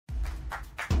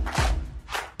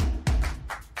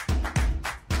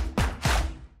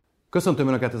Köszöntöm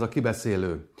Önöket, ez a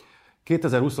Kibeszélő.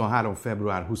 2023.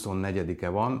 február 24-e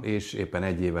van, és éppen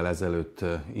egy évvel ezelőtt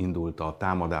indult a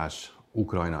támadás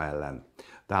Ukrajna ellen.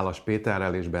 Tálas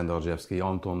Péterrel és Bendarzsevszky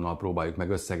Antonnal próbáljuk meg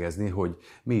összegezni, hogy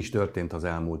mi is történt az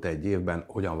elmúlt egy évben,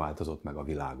 hogyan változott meg a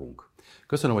világunk.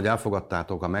 Köszönöm, hogy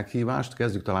elfogadtátok a meghívást.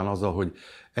 Kezdjük talán azzal, hogy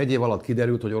egy év alatt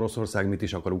kiderült, hogy Oroszország mit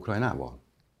is akar Ukrajnával?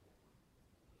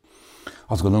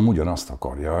 Azt gondolom, ugyanazt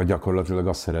akarja. Gyakorlatilag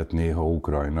azt szeretné, ha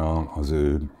Ukrajna az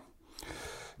ő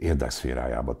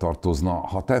érdekszférájába tartozna.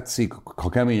 Ha tetszik, ha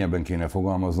keményebben kéne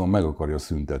fogalmaznom, meg akarja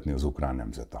szüntetni az ukrán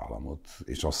nemzetállamot.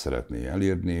 És azt szeretné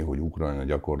elérni, hogy Ukrajna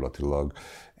gyakorlatilag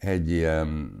egy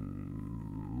ilyen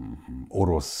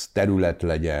orosz terület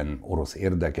legyen, orosz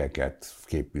érdekeket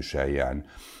képviseljen,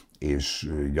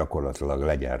 és gyakorlatilag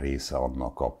legyen része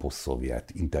annak a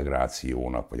posztszovjet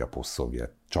integrációnak, vagy a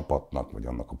posztszovjet csapatnak, vagy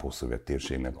annak a posztszovjet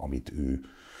térségnek, amit ő,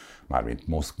 mármint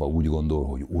Moszkva úgy gondol,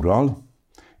 hogy ural,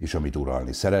 és amit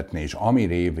uralni szeretne, és ami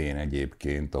révén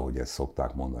egyébként, ahogy ezt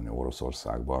szokták mondani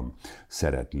Oroszországban,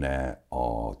 szeretne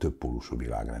a többpólusú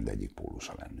világrend egyik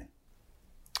pólusa lenni.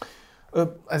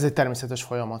 Ez egy természetes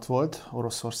folyamat volt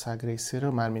Oroszország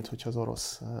részéről, mármint hogyha az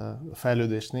orosz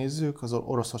fejlődést nézzük, az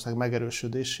Oroszország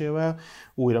megerősödésével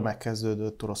újra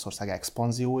megkezdődött Oroszország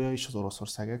expanziója is, az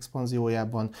Oroszország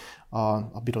expanziójában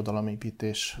a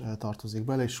birodalomépítés tartozik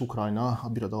bele, és Ukrajna a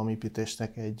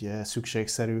birodalomépítésnek egy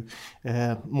szükségszerű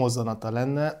mozzanata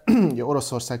lenne. Ugye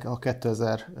Oroszország a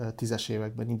 2010-es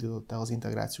években indította az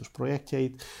integrációs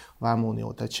projektjeit, a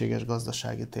Vámuniót, Egységes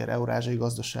Gazdasági Tér, Eurázsiai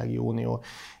Gazdasági Unió,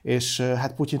 és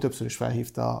hát Putyin többször is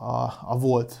felhívta a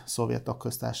volt szovjet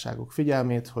tagköztárságok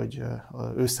figyelmét, hogy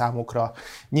ő számukra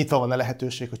nyitva van a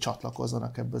lehetőség, hogy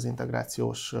csatlakozzanak ebbe az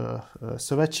integrációs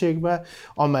szövetségbe,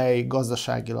 amely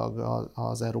gazdaságilag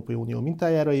az Európai Unió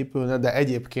mintájára épülne, de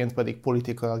egyébként pedig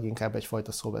politikailag inkább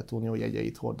egyfajta Szovjetunió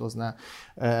jegyeit hordozná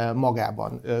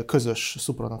magában. Közös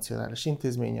szupranacionális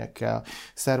intézményekkel,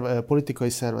 politikai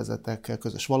szervezetekkel,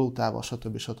 közös valutával,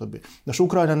 stb. Nos,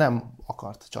 Ukrajna nem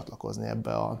akart csatlakozni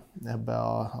ebbe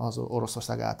az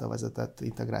Oroszország által vezetett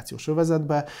integrációs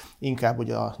övezetbe, inkább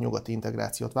ugye a nyugati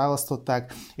integrációt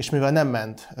választották, és mivel nem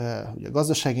ment ugye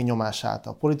gazdasági nyomás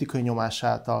által, politikai nyomás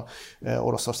által,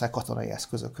 Oroszország katonai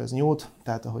eszközökhöz nyúlt,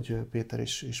 tehát ahogy Péter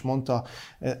is mondta,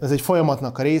 ez egy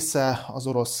folyamatnak a része, az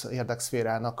orosz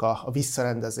érdekszférának a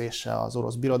visszarendezése, az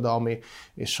orosz birodalmi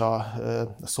és a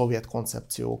szovjet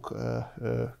koncepciók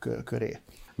köré.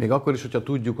 Még akkor is, hogyha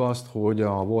tudjuk azt, hogy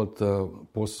a volt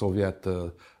posztszovjet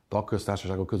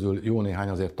tagköztársaságok közül jó néhány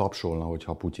azért tapsolna,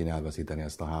 hogyha Putyin elveszíteni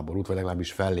ezt a háborút, vagy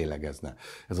legalábbis fellélegezne.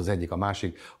 Ez az egyik. A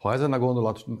másik, ha ezen a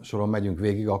gondolatsoron megyünk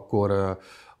végig,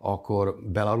 akkor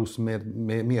Belarus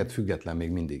miért független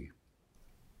még mindig?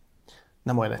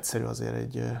 Nem olyan egyszerű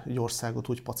azért egy országot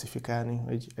úgy pacifikálni,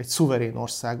 egy szuverén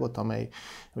országot, amely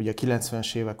ugye a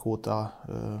 90-es évek óta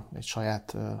egy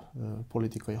saját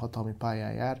politikai hatalmi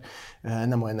pályán jár.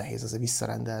 Nem olyan nehéz azért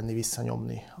visszarendelni,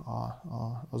 visszanyomni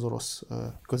az orosz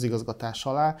közigazgatás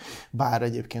alá, bár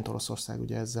egyébként Oroszország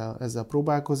ugye ezzel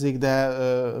próbálkozik, de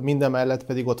mindemellett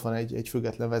pedig ott van egy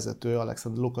független vezető,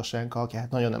 Alexander Lukasenko, aki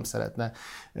hát nagyon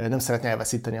nem szeretne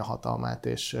elveszíteni a hatalmát,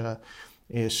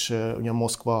 és ugye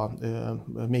Moszkva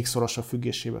még szorosabb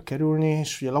függésébe kerülni,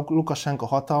 és ugye Lukasenko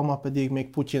hatalma pedig még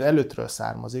Putyin előttről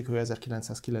származik, ő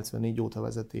 1994 óta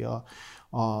vezeti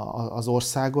az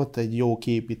országot, egy jó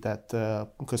kiépített,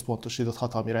 központosított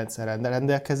hatalmi rendszerrel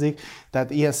rendelkezik, tehát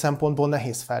ilyen szempontból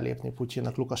nehéz fellépni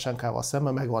Putyinnak Lukasenkával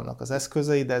szemben, megvannak az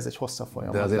eszközei, de ez egy hosszabb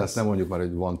folyamat. De azért azt nem mondjuk már,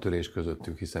 hogy van törés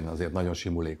közöttük, hiszen azért nagyon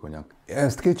simulékonyak.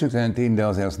 Ezt kétségtelen tény, de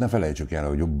azért azt ne felejtsük el,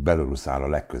 hogy Belarus áll a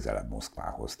legközelebb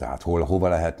Moszkvához, tehát hova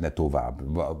lehetne tovább.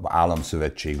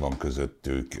 Államszövetség van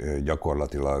közöttük,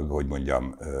 gyakorlatilag, hogy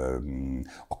mondjam,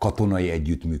 a katonai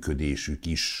együttműködésük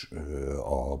is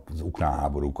az ukrán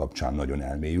háború kapcsán nagyon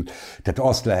elmélyült. Tehát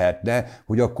azt lehetne,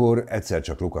 hogy akkor egyszer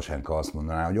csak Lukasenko azt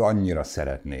mondaná, hogy annyira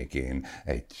szeretnék én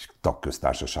egy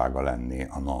tagköztársasága lenni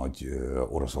a nagy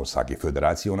oroszországi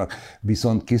föderációnak,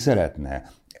 viszont ki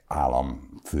szeretne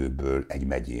államfőből egy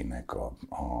megyének a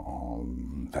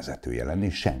vezetője lenni?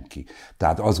 Senki.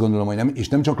 Tehát azt gondolom, hogy és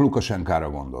nem csak Lukasenkára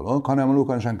gondolok, hanem a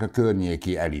Lukasenka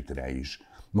környéki elitre is.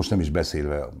 Most nem is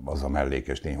beszélve az a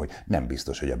mellékes tény, hogy nem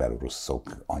biztos, hogy a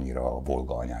belorusszok annyira a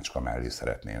Volga anyácska mellé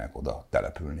szeretnének oda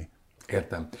települni.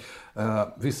 Értem.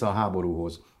 Vissza a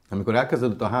háborúhoz. Amikor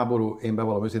elkezdődött a háború, én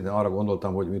bevallom őszintén arra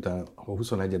gondoltam, hogy miután a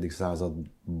 21.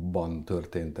 században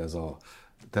történt ez a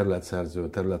területszerző,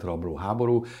 területrabló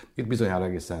háború, itt bizonyára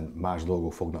egészen más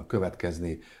dolgok fognak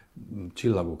következni,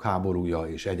 csillagok háborúja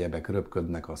és egyebek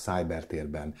röpködnek a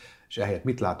cybertérben, és ehelyett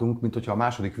mit látunk, mint hogyha a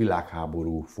második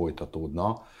világháború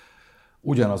folytatódna,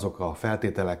 ugyanazokkal a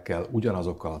feltételekkel,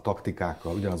 ugyanazokkal a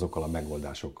taktikákkal, ugyanazokkal a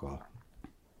megoldásokkal.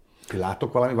 Ti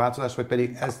láttok valami változást, vagy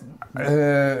pedig ez...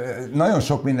 Nagyon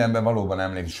sok mindenben valóban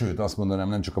emlékszik, sőt azt mondanám,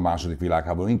 nem csak a második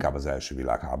világháború, inkább az első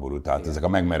világháború, tehát ezek a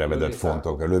megmerevedett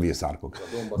fontok, a lövészárkok.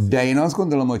 De én azt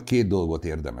gondolom, hogy két dolgot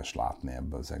érdemes látni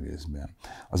ebben az egészben.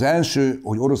 Az első,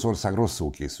 hogy Oroszország rosszul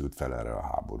készült fel erre a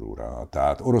háborúra.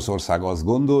 Tehát Oroszország azt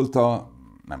gondolta,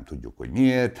 nem tudjuk, hogy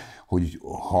miért, hogy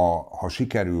ha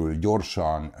sikerül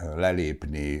gyorsan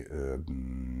lelépni,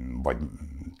 vagy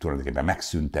tulajdonképpen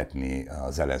megszüntetni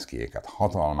az Zelenszkijéket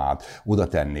hatalmát, oda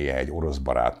tenni egy orosz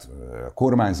barát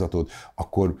kormányzatot,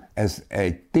 akkor ez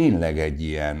tényleg egy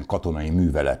ilyen katonai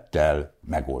művelettel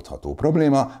megoldható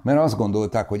probléma, mert azt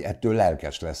gondolták, hogy ettől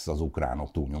lelkes lesz az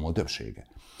ukránok túlnyomó többsége.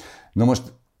 Na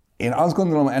most én azt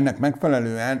gondolom ennek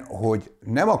megfelelően, hogy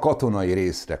nem a katonai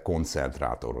részre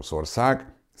koncentrált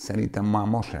Oroszország, szerintem már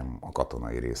ma sem a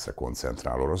katonai részre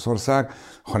koncentrál Oroszország,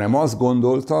 hanem azt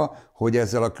gondolta, hogy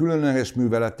ezzel a különleges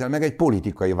művelettel, meg egy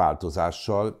politikai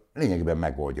változással lényegében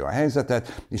megoldja a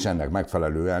helyzetet, és ennek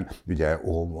megfelelően ugye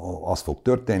az fog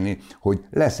történni, hogy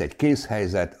lesz egy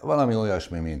készhelyzet, valami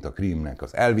olyasmi, mint a Krímnek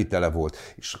az elvitele volt,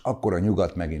 és akkor a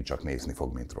nyugat megint csak nézni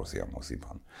fog, mint Rozi a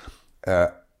moziban.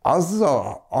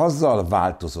 Azzal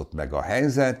változott meg a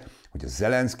helyzet, hogy a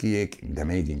Zelenszkijék, de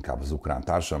még inkább az ukrán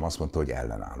társadalom azt mondta, hogy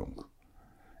ellenállunk.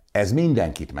 Ez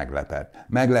mindenkit meglepett.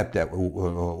 Meglepte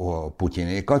a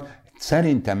Putyinékat,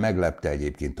 szerintem meglepte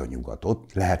egyébként a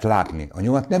nyugatot. Lehet látni, a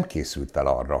nyugat nem készült fel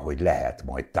arra, hogy lehet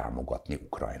majd támogatni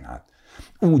Ukrajnát.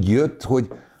 Úgy jött,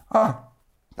 hogy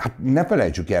hát ne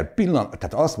felejtsük el,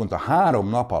 tehát azt mondta, 3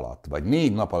 nap alatt, vagy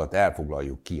 4 nap alatt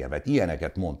elfoglaljuk Kijevet.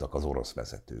 Ilyeneket mondtak az orosz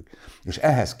vezetők. És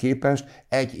ehhez képest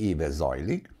 1 éve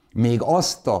zajlik, még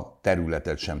azt a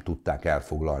területet sem tudták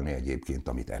elfoglalni egyébként,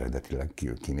 amit eredetileg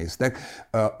kinéztek.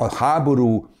 A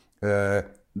háború,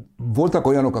 voltak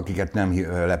olyanok, akiket nem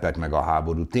lepett meg a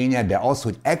háború ténye, de az,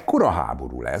 hogy ekkora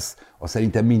háború lesz, az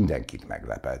szerintem mindenkit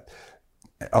meglepett.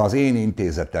 Az én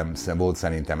intézetem volt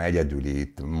szerintem egyedüli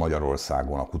itt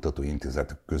Magyarországon a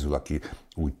kutatóintézetek közül, aki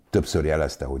úgy többször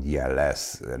jelezte, hogy ilyen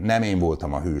lesz. Nem én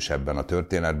voltam a hős ebben a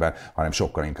történetben, hanem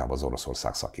sokkal inkább az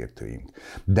Oroszország szakértőink.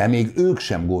 De még ők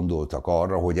sem gondoltak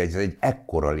arra, hogy ez egy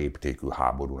ekkora léptékű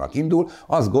háborúnak indul.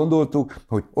 Azt gondoltuk,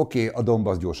 hogy oké, a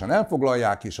Donbass gyorsan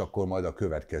elfoglalják, és akkor majd a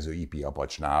következő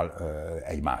Ipiapacsnál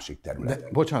egy másik terület. De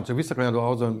bocsánat, csak visszakanyarulva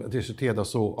ahhoz, és tiéd a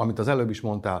szó, amit az előbb is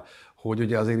mondtál, hogy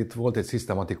ugye azért itt volt egy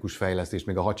szisztematikus fejlesztés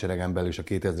még a hadseregen belül is a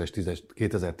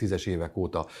 2010-es évek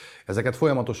óta. Ezeket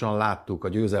folyamatosan láttuk a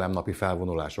győzelemnapi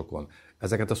felvonulásokon.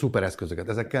 Ezeket a szupereszközöket.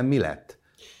 Ezekkel mi lett?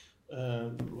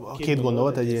 Két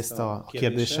gondolat, egyrészt a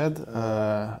kérdésed.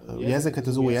 Ugye ezeket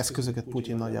az új eszközöket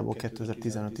Putyin nagyjából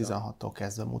 2015-16-tól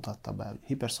kezdve mutatta be.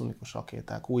 Hiperszonikus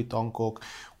rakéták, új tankok,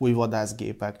 új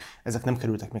vadászgépek, ezek nem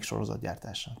kerültek még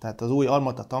sorozatgyártásra. Tehát az új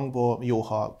Armata tankból jó,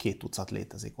 ha 2 tucat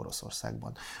létezik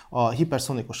Oroszországban. A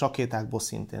hiperszonikus rakétákból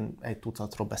szintén 1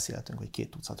 tucatról beszéltünk, vagy 2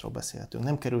 tucatról beszéltünk.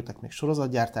 Nem kerültek még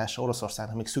sorozatgyártásra,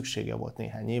 Oroszországnak még szüksége volt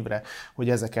néhány évre, hogy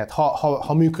ezeket,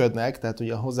 ha működnek, tehát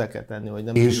ugye hozzá kell tenni, hogy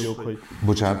nem tudjuk, hogy...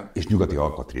 Bocsánat, és nyugati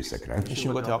alkatrészekre. És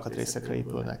nyugati alkatrészekre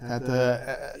épülnek. Tehát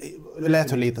lehet,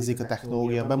 hogy létezik a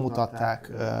technológia,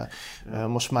 bemutatták,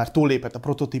 most már túllépett a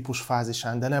prototípus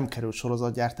fázisán, de nem került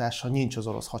sorozatgyártásra, nincs az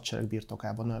orosz hadsereg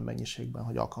birtokában olyan mennyiségben,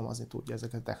 hogy alkalmazni tudja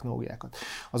ezeket a technológiákat.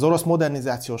 Az orosz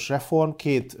modernizációs reform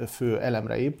 2 fő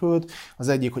elemre épült. Az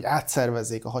egyik, hogy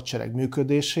átszervezzék a hadsereg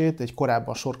működését, egy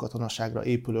korábban sorkatonaságra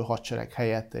épülő hadsereg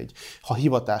helyett egy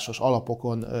hivatásos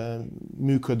alapokon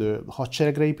működő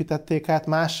hadseregre építették át,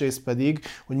 másrészt pedig,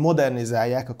 hogy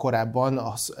modernizálják a korábban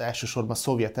elsősorban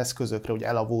szovjet eszközökre, ugye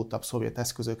elavultabb szovjet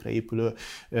eszközökre épülő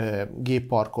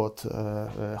gépparkot,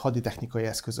 haditechnikai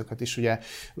eszközöket is. Ugye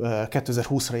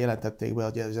 2020-ra jelentették be,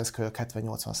 hogy az eszközök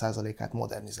 70-80%-át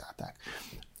modernizálták.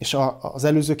 És az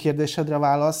előző kérdésedre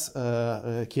válasz,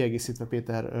 kiegészítve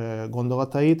Péter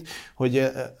gondolatait,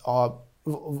 hogy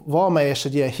valamelyes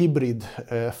egy ilyen hibrid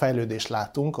fejlődést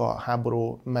látunk a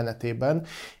háború menetében.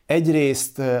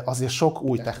 Egyrészt azért sok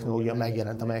új technológia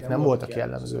megjelent, amelyek nem voltak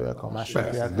jellemzőek a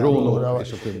második világháborúra.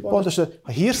 Pontosan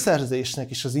a hírszerzésnek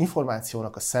és az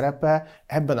információnak a szerepe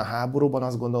ebben a háborúban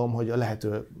azt gondolom, hogy a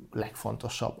lehető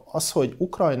legfontosabb. Az, hogy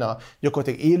Ukrajna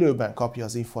gyakorlatilag élőben kapja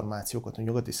az információkat a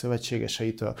nyugati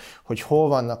szövetségeseitől, hogy hol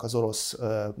vannak az orosz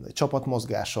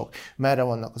csapatmozgások, merre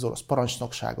vannak az orosz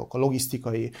parancsnokságok, a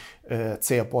logisztikai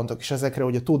célpontok, és ezekre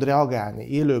ugye tud reagálni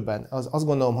élőben. Azt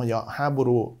gondolom, hogy a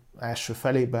háború első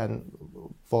felében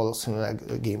valószínűleg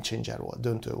game changer volt,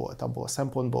 döntő volt abból a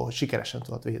szempontból, hogy sikeresen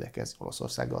tudott védekezni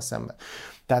Oroszországgal szemben.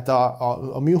 Tehát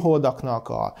a műholdaknak,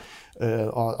 a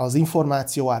Az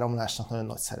információáramlásnak nagyon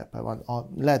nagy szerepe van.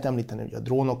 Lehet említeni ugye a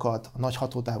drónokat, a nagy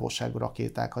hatótávolságú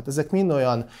rakétákat. Ezek mind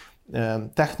olyan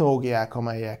technológiák,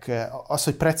 amelyek az,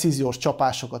 hogy precíziós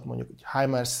csapásokat, mondjuk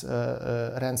HIMARS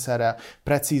rendszerrel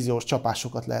precíziós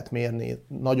csapásokat lehet mérni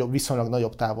viszonylag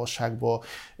nagyobb távolságból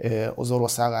az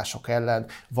orosz állások ellen,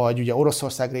 vagy ugye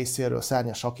Oroszország részéről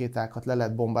szárnyas rakétákat le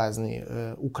lehet bombázni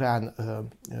ukrán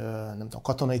nem tudom,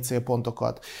 katonai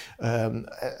célpontokat,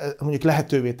 mondjuk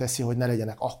lehetővé teszi, hogy ne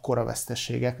legyenek akkora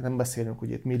veszteségek, nem beszélünk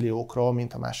ugye itt milliókról,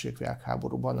 mint a második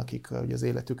világháborúban, akik ugye az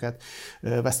életüket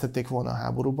vesztették volna a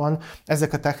háborúban.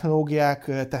 Ezek a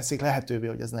technológiák teszik lehetővé,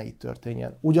 hogy ez ne így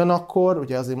történjen. Ugyanakkor,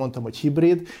 ugye azért mondtam, hogy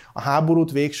hibrid, a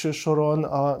háborút végső soron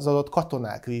az adott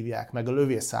katonák vívják meg a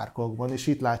lövészárkokban, és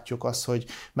itt látjuk azt, hogy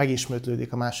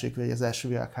megismétlődik a második vagy az első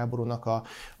világháborúnak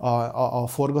a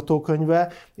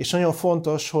forgatókönyve, és nagyon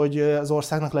fontos, hogy az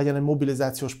országnak legyen egy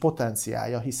mobilizációs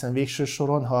potenciálja, hiszen végső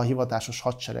soron, ha a hivatásos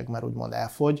hadsereg már úgymond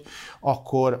elfogy,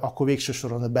 akkor végső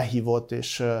soron a behívott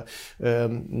és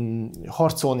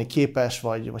harcolni képes,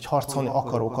 vagy harcolni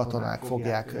akaró katonák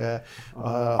fogják.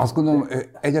 Azt gondolom,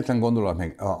 egyetlen gondolat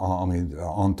még, amit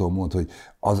Anton mond, hogy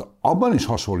az abban is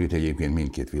hasonlít egyébként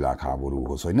mindkét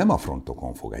világháborúhoz, hogy nem a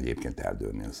frontokon fog egyébként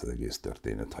eldőlni ez az egész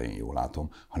történet, ha én jól látom,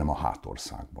 hanem a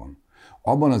hátországban.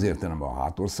 Abban az értelemben a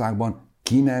hátországban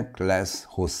kinek lesz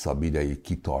hosszabb ideig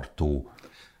kitartó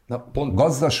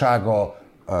gazdasága,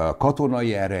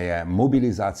 katonai ereje,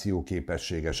 mobilizáció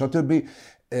képessége, stb.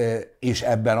 És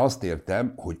ebben azt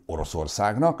értem, hogy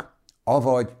Oroszországnak,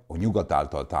 avagy a nyugat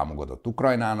által támogatott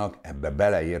Ukrajnának, ebbe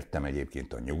beleértem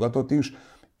egyébként a nyugatot is,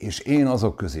 és én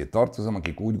azok közé tartozom,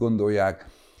 akik úgy gondolják,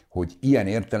 hogy ilyen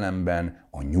értelemben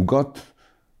a nyugat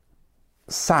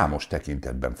számos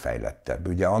tekintetben fejlettebb.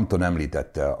 Ugye Anton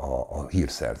említette a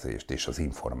hírszerzést és az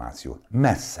információt.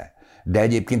 Messze, de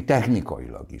egyébként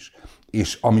technikailag is.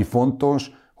 És ami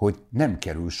fontos, hogy nem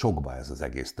kerül sokba ez az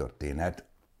egész történet,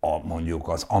 mondjuk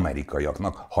az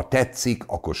amerikaiaknak. Ha tetszik,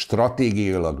 akkor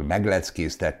stratégiailag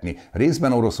megleckéztetni,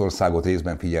 részben Oroszországot,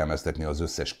 részben figyelmeztetni az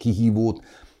összes kihívót,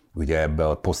 ugye ebbe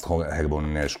a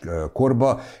poszthegemoniás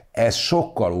korba, ez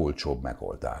sokkal olcsóbb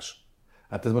megoldás.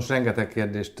 Hát ez most rengeteg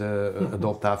kérdést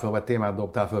dobtál fel, vagy témát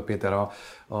dobtál fel, Péter,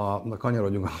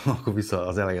 kanyarodjunk akkor vissza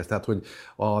az elejéhez. Tehát, hogy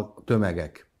a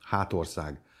tömegek,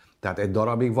 hátország. Tehát egy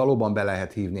darabig valóban be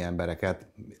lehet hívni embereket,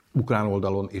 ukrán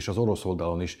oldalon és az orosz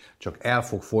oldalon is, csak el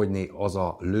fog fogyni az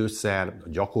a lőszer,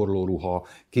 gyakorlóruha,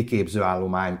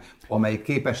 kiképzőállomány, amely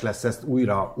képes lesz ezt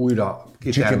újra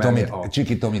kitermelni.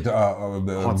 Csiki Tomit,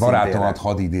 barátomat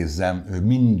hadd idézzem, ő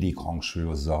mindig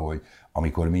hangsúlyozza, hogy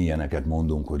amikor mi ilyeneket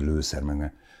mondunk, hogy lőszer,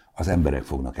 meg az emberek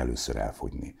fognak először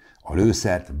elfogyni. A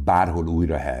lőszert bárhol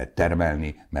újra lehet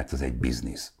termelni, mert az egy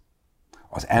biznisz.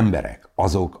 Az emberek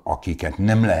azok, akiket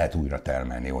nem lehet újra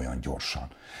termelni olyan gyorsan.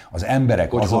 Az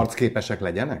emberek hogy azok... harcképesek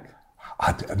legyenek?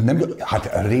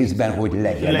 Hát részben, hogy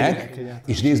legyenek,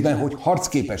 és részben, hogy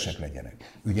harcképesek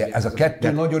legyenek. Ugye ez a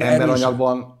kettő nagyon erős...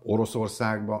 Emberanyagban,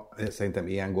 Oroszországban szerintem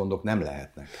ilyen gondok nem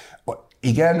lehetnek.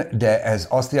 Igen, de ez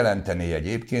azt jelenteni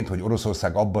egyébként, hogy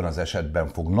Oroszország abban az esetben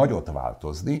fog nagyot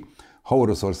változni, ha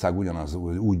Oroszország ugyanaz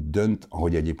úgy dönt,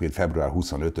 ahogy egyébként február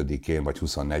 25-én vagy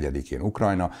 24-én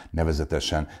Ukrajna,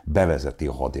 nevezetesen bevezeti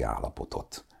a hadi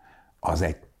állapotot. Az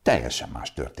egy teljesen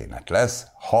más történet lesz,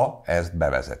 ha ezt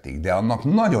bevezetik, de annak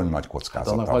nagyon nagy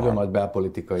kockázata van. Nagyon nagy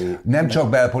belpolitikai... Nem csak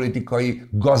belpolitikai,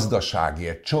 gazdasági,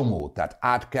 egy csomó, tehát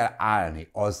át kell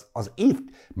állni.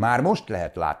 Már most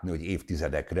lehet látni, hogy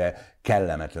évtizedekre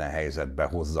kellemetlen helyzetbe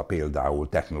hozza például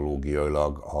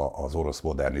technológiailag az orosz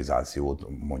modernizációt,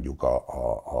 mondjuk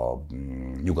a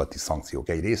nyugati szankciók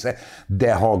egy része,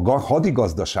 de ha a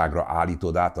hadigazdaságra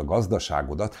állítod át a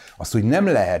gazdaságodat, azt, hogy nem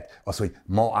lehet, az, hogy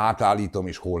ma átállítom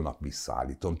és holnap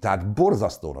visszaállítom. Tehát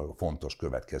borzasztóan fontos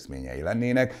következményei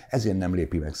lennének, ezért nem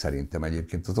lépi meg szerintem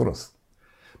egyébként az orosz.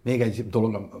 Még egy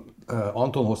dolog,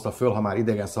 Anton hozta föl, ha már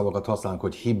idegen szavakat használunk,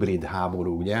 hogy hibrid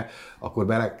háború, ugye,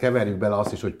 akkor keverjük bele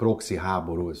azt is, hogy proxy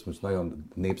háború, ez most nagyon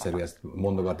népszerű ezt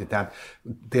mondogatni. Tehát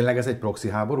tényleg ez egy proxy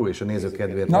háború, és a nézők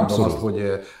kedvéért mondom azt, hogy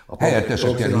a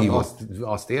proxy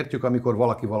azt értjük, amikor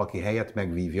valaki helyett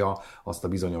megvívja azt a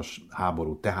bizonyos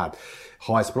háborút. Tehát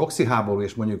ha ez proxy háború,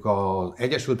 és mondjuk az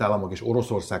Egyesült Államok és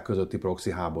Oroszország közötti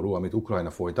proxy háború, amit Ukrajna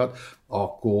folytat,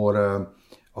 akkor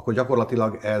akkor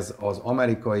gyakorlatilag ez az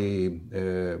amerikai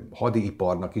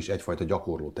hadiiparnak is egyfajta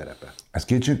gyakorló terepe. Ez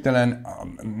kétségtelen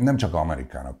nem csak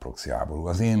Amerikának proxy háború,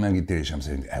 az én megítélésem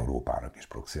szerint Európának is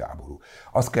proxy háború.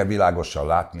 Azt kell világosan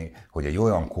látni, hogy egy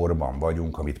olyan korban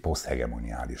vagyunk, amit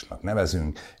poszthegemoniálisnak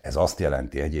nevezünk. Ez azt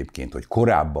jelenti egyébként, hogy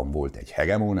korábban volt egy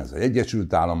hegemon, ez az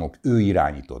Egyesült Államok, ő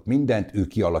irányított mindent, ő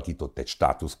kialakított egy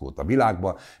státuszkót a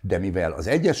világban, de mivel az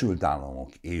Egyesült Államok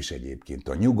és egyébként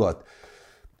a nyugat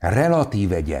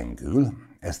relatíve gyengül,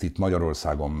 ezt itt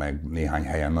Magyarországon meg néhány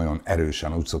helyen nagyon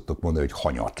erősen úgy szoktok mondani, hogy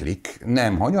hanyatlik.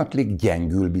 Nem hanyatlik,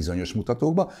 gyengül bizonyos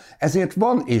mutatókban. Ezért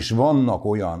van és vannak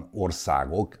olyan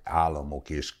országok, államok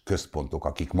és központok,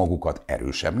 akik magukat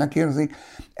erősebbnek érzik,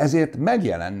 ezért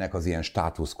megjelennek az ilyen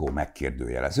status quo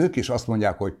megkérdőjelezők, és azt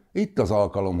mondják, hogy itt az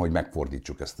alkalom, hogy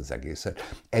megfordítsuk ezt az egészet.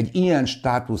 Egy ilyen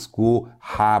status quo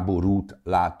háborút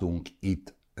látunk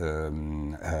itt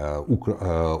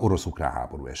orosz-ukrán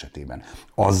háború esetében.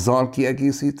 Azzal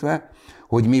kiegészítve,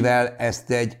 hogy mivel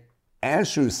ezt egy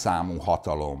első számú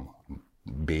hatalom,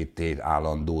 BT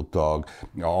állandó tag,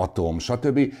 atom,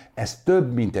 stb., ez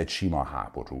több, mint egy sima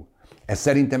háború. Ez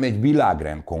szerintem egy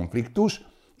világrend konfliktus,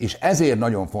 és ezért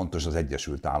nagyon fontos az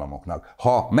Egyesült Államoknak.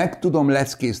 Ha meg tudom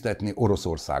leckéztetni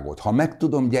Oroszországot, ha meg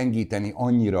tudom gyengíteni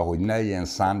annyira, hogy ne legyen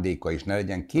szándéka és ne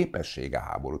legyen képessége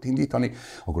háborút indítani,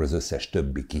 akkor az összes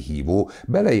többi kihívó,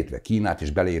 beleértve Kínát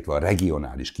és beleértve a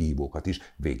regionális kihívókat is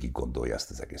végig gondolja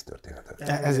ezt az egész történetet.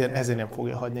 Ezért nem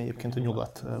fogja hagyni egyébként a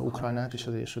nyugat Ukrajnát és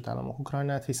az Egyesült Államok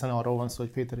Ukrajnát, hiszen arról van szó,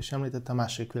 hogy Péter is említette, a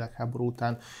második világháború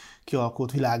után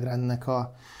kialakult világrendnek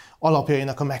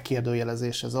alapjainak a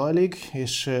megkérdőjelezése zajlik,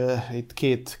 és itt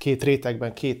két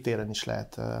rétegben, két téren is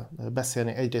lehet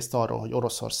beszélni. Egyrészt arról, hogy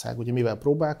Oroszország ugye mivel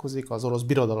próbálkozik, az orosz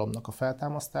birodalomnak a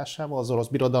feltámasztásával, az orosz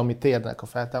birodalmi térnek a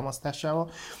feltámasztásával,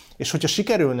 és hogyha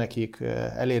sikerül nekik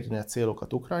elérni a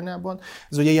célokat Ukrajnában,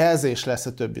 ez ugye jelzés lesz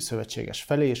a többi szövetséges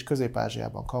felé, és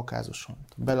Közép-Ázsiában, Kaukázuson,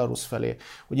 Belarus felé,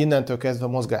 hogy innentől kezdve a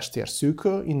mozgástér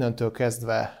szűköl, innentől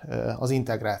kezdve az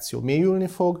integráció mélyülni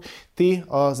fog, ti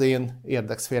az én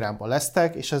érdekszférámban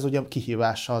lesztek, és ez ugye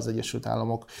kihívása az Egyesült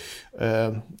Államok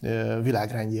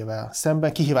világrendjével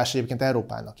szemben. Kihívás egyébként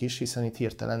Európának is, hiszen itt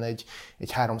hirtelen egy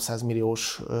 300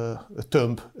 milliós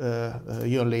tömb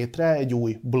jön létre, egy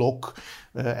új blokk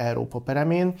Európa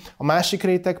peremén. A másik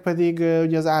réteg pedig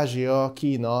ugye az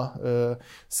Ázsia-Kína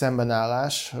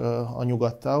szembenállás a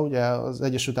nyugattal. Ugye az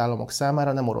Egyesült Államok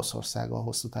számára nem Oroszország a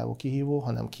hosszú távú kihívó,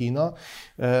 hanem Kína.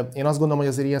 Én azt gondolom, hogy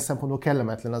azért ilyen szempontból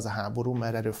kellemetlen az a háború,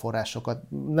 mert erőforrásokat,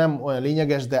 nem olyan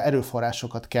lényeges, de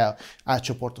erőforrásokat kell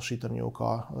átcsoportosítaniuk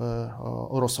a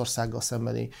Oroszországgal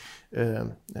szembeni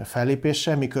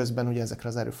fellépése, miközben ugye ezekre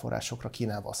az erőforrásokra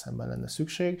Kínával szemben lenne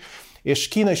szükség. És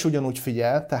Kína is ugyanúgy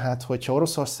figyel, tehát hogyha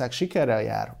Oroszország sikerrel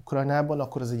jár Ukrajnában,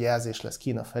 akkor az egy jelzés lesz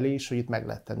Kína felé is, hogy itt meg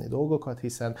lehet tenni dolgokat,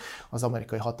 hiszen az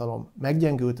amerikai hatalom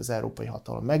meggyengült, az európai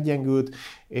hatalom meggyengült,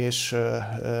 és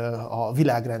a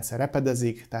világrendszer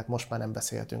repedezik, tehát most már nem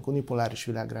beszélhetünk unipoláris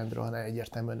világrendről, hanem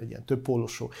egyértelműen egy ilyen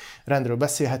többpólusú rendről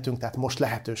beszélhetünk, tehát most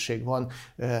lehetőség van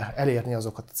elérni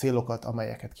azokat a célokat,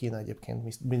 amelyeket Kína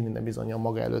egyébként minden bizonnyal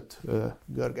maga előtt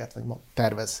görget, vagy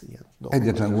tervez ilyen dolgokat.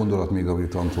 Egyetlen gondolat még,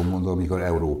 amit Anton mond, amikor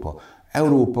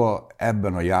Európa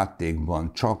ebben a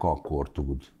játékban csak akkor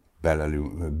tud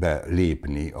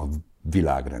belépni a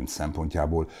világrend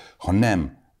szempontjából, ha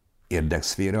nem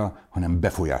érdekszféra, hanem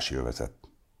befolyási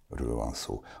övezetről van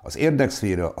szó. Az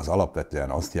érdekszféra az alapvetően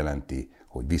azt jelenti,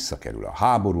 hogy visszakerül a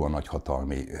háború a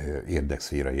nagyhatalmi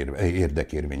érdekszféra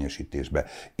érdekérvényesítésbe,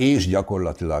 és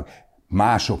gyakorlatilag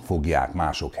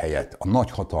mások helyett, a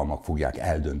nagyhatalmak fogják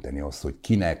eldönteni azt, hogy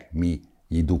kinek mi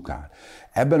dukál.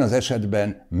 Ebben az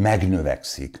esetben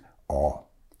megnövekszik a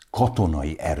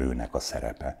katonai erőnek a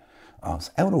szerepe.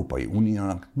 Az Európai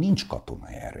Uniónak nincs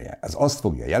katonai ereje. Ez azt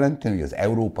fogja jelenteni, hogy az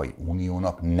Európai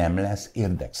Uniónak nem lesz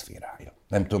érdekszférája.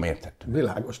 Nem tudom, értettem.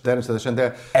 Világos, természetesen,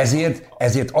 de...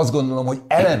 Ezért azt gondolom, hogy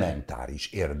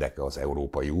elementáris érdeke az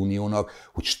Európai Uniónak,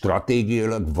 hogy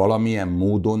stratégiailag valamilyen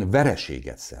módon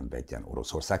vereséget szenvedjen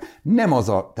Oroszország.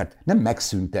 Tehát nem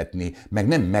megszüntetni, meg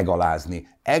nem megalázni,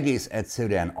 egész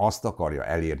egyszerűen azt akarja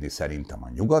elérni szerintem a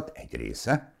nyugat egy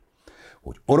része,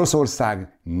 hogy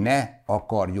Oroszország ne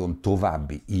akarjon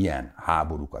további ilyen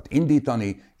háborúkat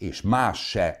indítani, és más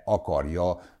se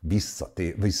akarja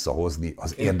visszahozni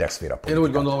az érdekszféra politikát. Én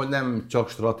úgy gondolom, hogy nem csak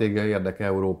stratégiai érdeke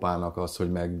Európának az,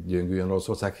 hogy meggyöngüljön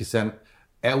Oroszország, hiszen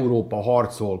Európa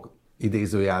harcol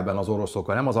idézőjelben az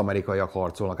oroszokkal, nem az amerikaiak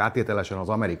harcolnak, áttételesen az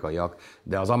amerikaiak,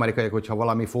 de az amerikaiak, hogyha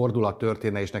valami fordulat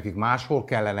történne, és nekik máshol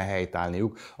kellene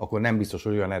helytállniuk, akkor nem biztos,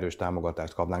 hogy olyan erős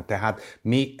támogatást kapnánk. Tehát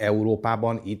mi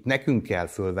Európában itt nekünk kell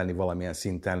fölvenni valamilyen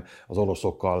szinten az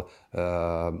oroszokkal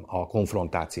a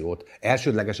konfrontációt.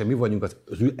 Elsődlegesen mi vagyunk az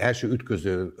első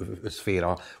ütköző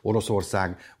szféra,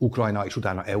 Oroszország, Ukrajna, és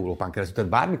utána Európán keresztül. Tehát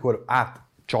bármikor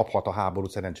csaphat a háború,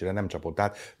 szerencsére nem csapott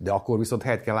át, de akkor viszont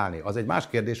helyet kell állni. Az egy más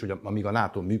kérdés, hogy amíg a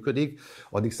NATO működik,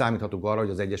 addig számíthatunk arra, hogy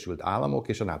az Egyesült Államok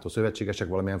és a NATO szövetségesek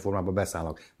valamilyen formában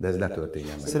beszállnak, de ez ne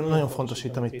történjen meg. Szerintem nagyon fontos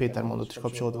itt, amit Péter mondott is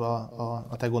kapcsolódva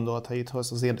a te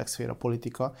gondolataidhoz, az érdekszféra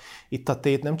politika. Itt a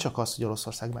tét nem csak az, hogy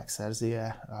Oroszország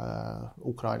megszerzi-e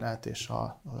Ukrajnát és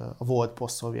a volt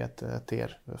poszt-szovjet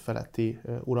tér feletti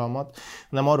uralmat,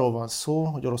 hanem arról van szó,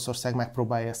 hogy Oroszország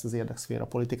megpróbálja ezt az érdekszféra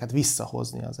politikát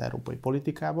visszahozni az európai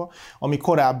politikába, ami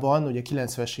korábban, ugye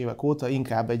 90-es évek óta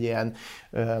inkább egy ilyen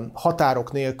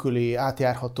határok nélküli,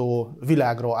 átjárható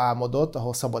világról álmodott,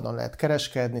 ahol szabadon lehet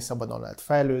kereskedni, szabadon lehet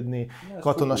fejlődni,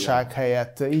 katonaság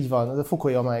helyett, így van,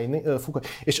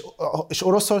 és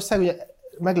Oroszország ugye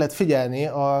meg lehet figyelni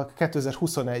a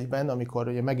 2021-ben, amikor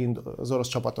ugye megint az orosz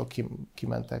csapatok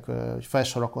kimentek,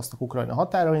 felsorakoztak Ukrajna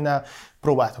határainál,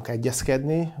 próbáltak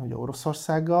egyezkedni ugye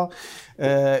Oroszországgal,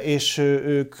 és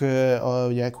ők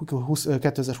ugye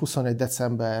 2021.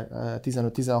 december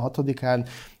 15-16-án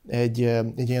egy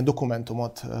ilyen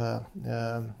dokumentumot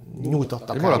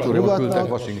nyújtottak át a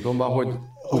nyugatnak, Washingtonban,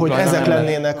 hogy ezek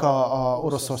lennének a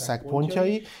Oroszország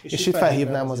pontjai, és itt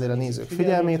felhívnám azért a nézők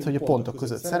figyelmét, hogy a pontok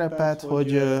között szerepelt,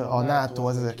 hogy a NATO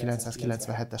az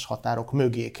 1997-es határok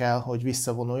mögé kell, hogy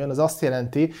visszavonuljon. Ez azt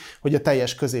jelenti, hogy a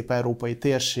teljes közép-európai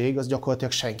térség az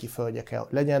gyakorlatilag senki földje kell,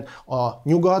 hogy legyen a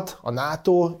nyugat, a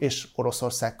NATO és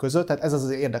Oroszország között. Tehát ez az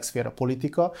érdekszféra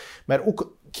politika, mert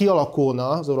kialakulna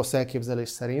az orosz elképzelés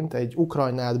szerint egy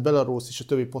Ukrajnát, Belarus és a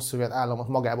többi posztszovjet államot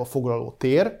magába foglaló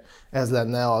tér, ez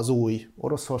lenne az új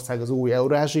Oroszország, az új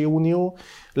Eurázsiai Unió,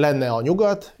 lenne a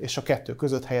nyugat, és a kettő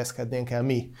között helyezkednénk el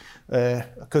mi,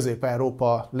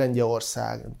 Közép-Európa,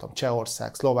 Lengyelország, nem tudom,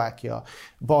 Csehország, Szlovákia,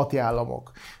 balti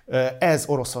államok. Ez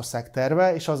Oroszország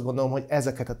terve, és azt gondolom, hogy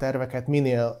ezeket a terveket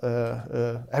minél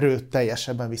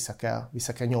erőteljesebben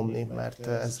vissza kell nyomni, mert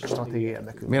ez stratégiai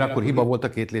érdekű. Miért akkor hiba volt a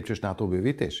két lépcsős NATO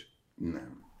bővítés?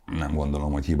 Nem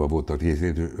gondolom, hogy hiba volt a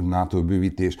NATO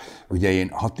bővítés. Ugye én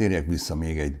hadd térjek vissza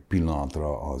még egy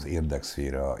pillanatra az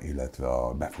érdekszféra, illetve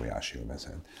a befolyási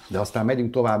övezet. De aztán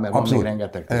megyünk tovább, mert abszolút. Van még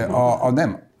rengeteg.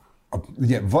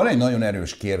 Ugye van egy nagyon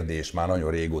erős kérdés, már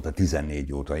nagyon régóta,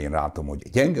 14 óta én látom, hogy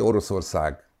gyenge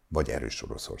Oroszország, vagy erős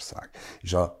Oroszország.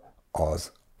 És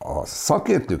a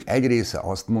szakértők egy része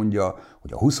azt mondja,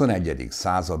 hogy a 21.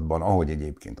 században, ahogy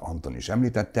egyébként Anton is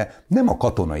említette, nem a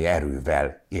katonai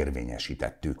erővel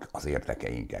érvényesítettük az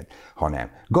érdekeinket, hanem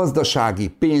gazdasági,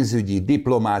 pénzügyi,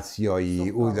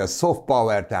 diplomáciai, soft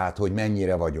power, tehát hogy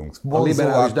mennyire vagyunk. A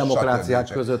liberális demokráciák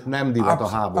között nem divat a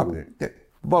háború.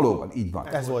 Valóban, így van.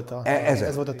 Ez volt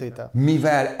a tétel.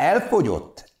 Mivel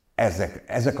elfogyott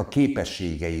ezek a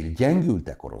képességei,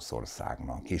 gyengültek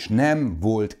Oroszországnak, és nem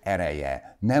volt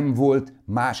ereje, nem volt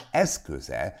más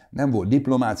eszköze, nem volt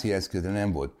diplomáciai eszköze,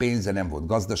 nem volt pénze, nem volt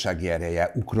gazdasági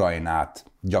ereje Ukrajnát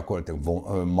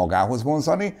gyakorlatilag magához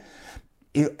vonzani,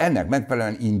 és ennek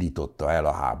megfelelően indította el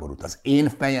a háborút. Az én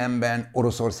fejemben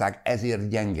Oroszország ezért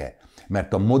gyenge,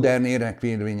 mert a modern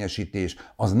érdekérvényesítés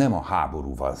az nem a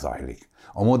háborúval zajlik.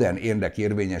 A modern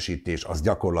érdekérvényesítés az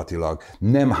gyakorlatilag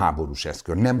nem háborús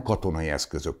eszköz, nem katonai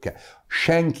eszközökkel.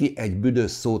 Senki egy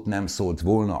büdös szót nem szólt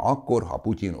volna akkor, ha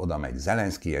Putyin oda megy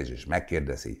Zelenszkijhez és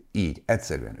megkérdezi így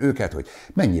egyszerűen őket, hogy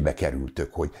mennyibe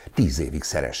kerültök, hogy 10 évig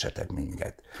szeressetek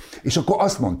minket. És akkor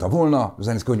azt mondta volna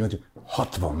Zelenszkij, hogy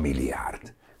 60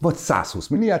 milliárd, vagy 120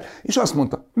 milliárd, és azt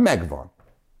mondta, megvan.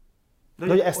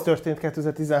 De ugye ez történt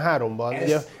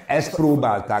 2013-ban. Ezt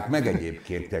próbálták meg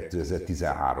egyébként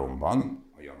 2013-ban,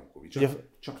 a Janukovics,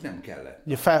 csak nem kellett.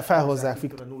 Ugye felhozzák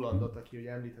Viktor Nulandot, aki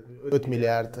ugye említett, 5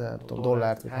 milliárd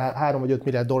dollárt, vagy 3 vagy 5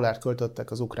 milliárd dollárt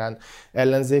költöttek az ukrán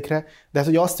ellenzékre, de hát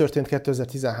ugye az történt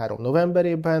 2013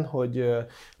 novemberében, hogy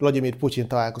Vladimir Putyin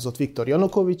találkozott Viktor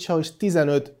Janukovics-sal, és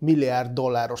 15 milliárd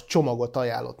dolláros csomagot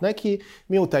ajánlott neki,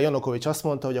 miután Janukovics azt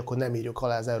mondta, hogy akkor nem írjuk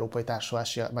alá az európai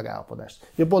társulási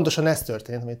megállapodást. Ugye pontosan ez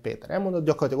történt, amit Péter elmondott,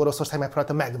 gyakorlatilag Oroszország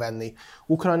megpróbálta megvenni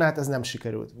Ukrajnát, ez nem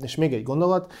sikerült. És még egy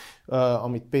gondolat,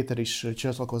 amit Péter is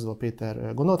csatlakozva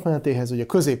Péter gondolatmenetéhez, hogy a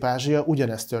Közép-Ázsia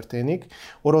ugyanezt történik.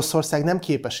 Oroszország nem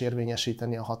képes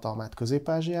érvényesíteni a hatalmát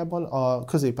Közép-Ázsiában. A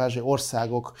közép-ázsiai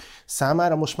országok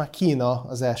számára most már Kína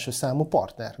az első számú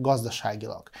partner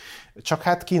gazdaságilag. Csak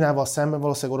hát Kínával szemben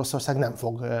valószínűleg Oroszország nem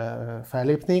fog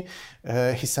fellépni,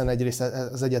 hiszen egyrészt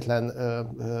az egyetlen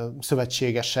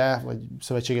szövetségese, vagy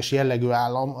szövetséges jellegű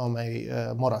állam, amely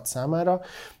marad számára,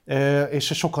 és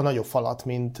sokkal nagyobb falat,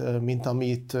 mint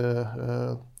amit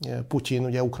Putyin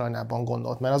ugye Ukrajnában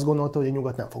gondolt, mert azt gondolta, hogy a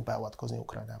nyugat nem fog beavatkozni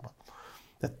Ukrajnában.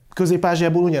 Tehát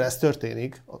Közép-Ázsiából ugyanezt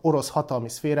történik, az orosz hatalmi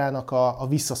szférának a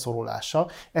visszaszorulása.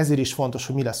 Ezért is fontos,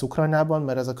 hogy mi lesz Ukrajnában,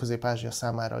 mert ez a Közép-Ázsia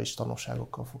számára is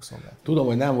tanulságokkal fog szolgálni. Tudom,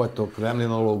 hogy nem vagytok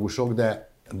kremlinológusok,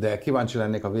 de kíváncsi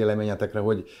lennék a véleményetekre,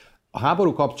 hogy a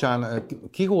háború kapcsán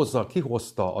ki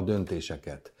hozta a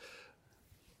döntéseket?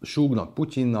 Súgnak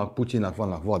Putyinnak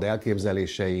vannak vad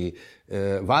elképzelései.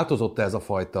 Változott ez a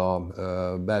fajta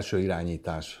belső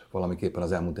irányítás valamiképpen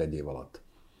az elmúlt egy év alatt?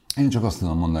 Én csak azt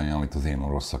tudom mondani, amit az én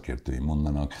orosz szakértőim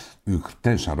mondanak, ők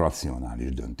teljesen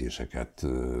racionális döntéseket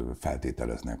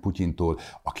feltételeznek Putyintól.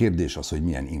 A kérdés az, hogy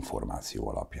milyen információ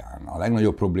alapján. A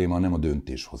legnagyobb probléma nem a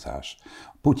döntéshozás.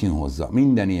 Putyin hozza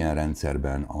minden ilyen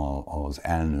rendszerben az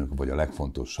elnök, vagy a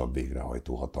legfontosabb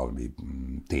végrehajtó hatalmi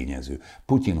tényező.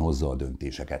 Putyin hozza a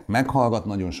döntéseket. Meghallgat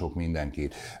nagyon sok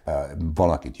mindenkit,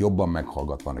 valakit jobban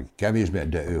meghallgat, van, aki kevésbé,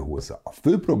 de ő hozza. A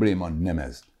fő probléma nem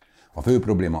ez. A fő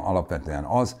probléma alapvetően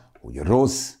az, hogy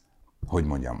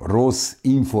rossz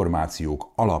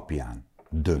információk alapján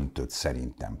döntött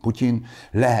szerintem Putyin.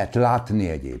 Lehet látni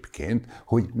egyébként,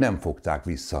 hogy nem fogták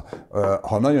vissza.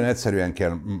 Ha nagyon egyszerűen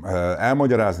kell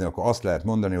elmagyarázni, akkor azt lehet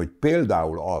mondani, hogy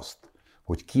például azt,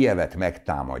 hogy Kijevet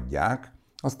megtámadják,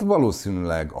 azt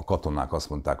valószínűleg a katonák azt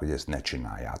mondták, hogy ezt ne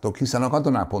csináljátok, hiszen a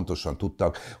katonák pontosan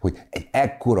tudtak, hogy egy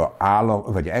ekkora állam,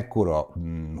 vagy ekkora,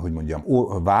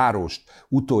 várost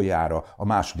utoljára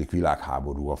a II.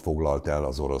 Világháborúval foglalt el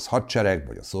az orosz hadsereg,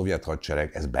 vagy a szovjet hadsereg,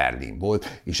 ez Berlin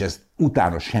volt, és ezt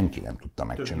utána senki nem tudta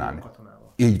megcsinálni.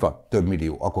 Így van, több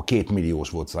millió, akkor 2 milliós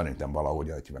volt szerintem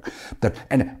valahogy. Tehát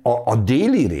a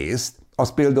déli részt,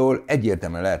 az például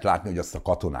egyértelműen lehet látni, hogy azt a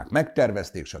katonák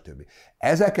megtervezték, stb.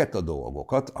 Ezeket a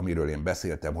dolgokat, amiről én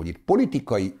beszéltem, hogy itt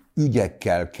politikai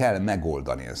ügyekkel kell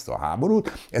megoldani ezt a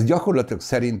háborút, ez gyakorlatilag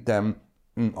szerintem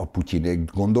a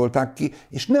Putyinék gondolták ki,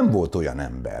 és nem volt olyan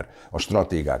ember a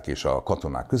stratégák és a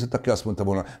katonák között, aki azt mondta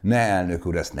volna, ne elnök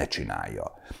úr, ezt ne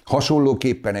csinálja.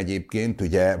 Hasonlóképpen egyébként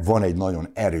ugye van egy nagyon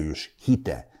erős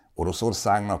hite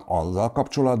Oroszországnak azzal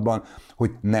kapcsolatban,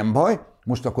 hogy nem baj,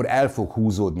 most akkor el fog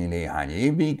húzódni néhány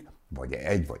évig, vagy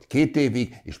 1 vagy 2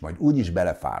 évig, és majd úgyis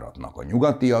belefáradnak a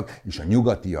nyugatiak, és a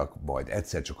nyugatiak majd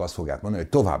egyszer csak azt fogják mondani,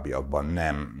 hogy továbbiakban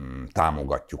nem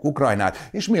támogatjuk Ukrajnát,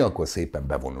 és mi akkor szépen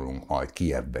bevonulunk majd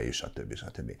Kijevbe, és a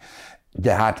többi.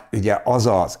 De hát ugye az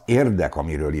az érdek,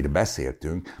 amiről itt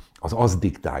beszéltünk, az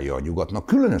diktálja a nyugatnak,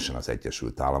 különösen az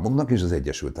Egyesült Államoknak és az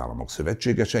Egyesült Államok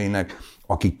szövetségeseinek,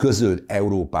 akik közül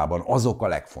Európában azok a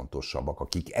legfontosabbak,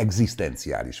 akik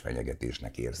egzisztenciális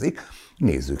fenyegetésnek érzik.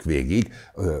 Nézzük végig,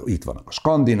 itt vannak a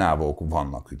skandinávok,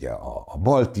 vannak ugye a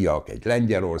baltiak, egy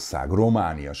Lengyelország,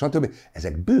 Románia, stb.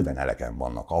 Ezek bőven elegen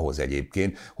vannak ahhoz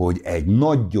egyébként, hogy egy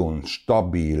nagyon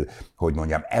stabil,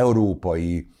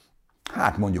 európai,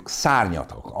 hát mondjuk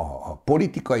szárnyat, a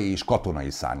politikai és katonai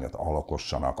szárnyat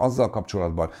alakossanak azzal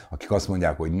kapcsolatban, akik azt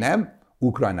mondják, hogy nem,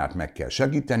 Ukrajnát meg kell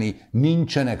segíteni,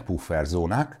 nincsenek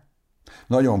pufferzónák.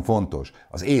 Nagyon fontos,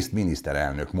 az észt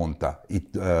miniszterelnök mondta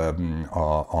itt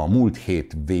a múlt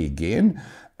hét végén,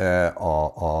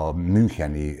 a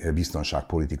müncheni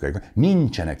biztonságpolitikai,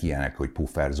 nincsenek ilyenek, hogy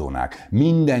pufferzónák.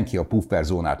 Mindenki a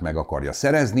pufferzónát meg akarja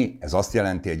szerezni, ez azt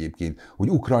jelenti egyébként, hogy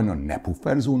Ukrajna ne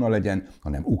pufferzóna legyen,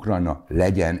 hanem Ukrajna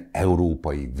legyen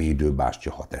európai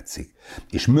védőbástya, ha tetszik.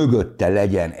 És mögötte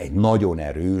legyen egy nagyon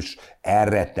erős,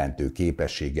 elrettentő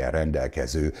képességgel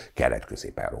rendelkező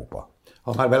Kelet-Közép-Európa.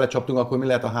 Ha már belecsaptunk, akkor mi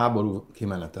lehet a háború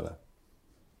kimenetele?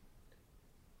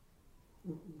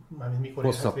 Mármint mikor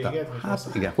Hosszabb érhet véget? Hát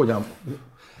igen,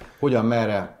 hogyan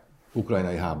merre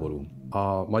ukrajnai háború?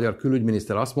 A magyar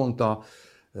külügyminiszter azt mondta,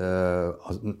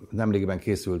 nemrégiben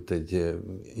készült egy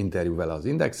interjú vele az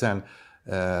Indexen,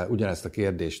 ugyanezt a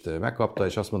kérdést megkapta,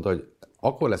 és azt mondta, hogy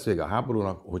akkor lesz vége a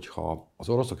háborúnak, hogyha az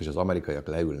oroszok és az amerikaiak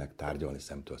leülnek tárgyalni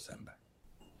szemtől szembe.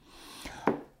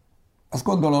 Azt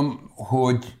gondolom,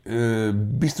 hogy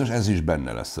biztos ez is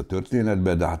benne lesz a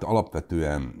történetben, de hát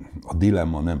alapvetően a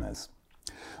dilemma nem ez.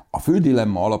 A fő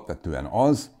dilemma alapvetően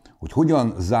az, hogy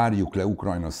hogyan zárjuk le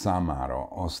Ukrajna számára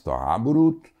azt a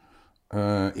háborút,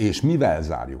 és mivel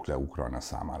zárjuk le Ukrajna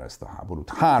számára ezt a háborút?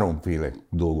 Háromféle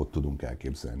dolgot tudunk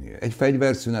elképzelni. Egy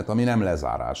fegyverszünet, ami nem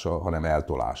lezárása, hanem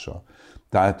eltolása.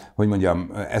 Tehát, hogy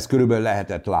mondjam, ezt körülbelül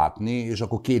lehetett látni, és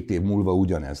akkor 2 év múlva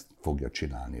ugyanezt fogja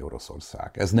csinálni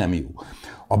Oroszország. Ez nem jó.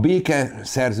 A béke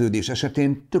szerződés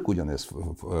esetén tök ugyanez,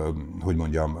 hogy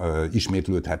mondjam,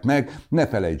 ismétlődhet meg. Ne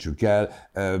felejtsük el,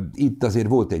 itt azért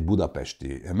volt egy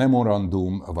budapesti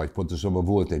memorandum, vagy pontosabban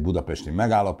volt egy budapesti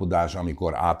megállapodás,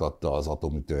 amikor átadta az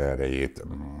atomütő erejét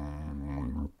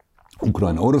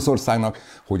Ukrajna Oroszországnak,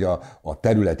 hogy a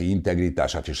területi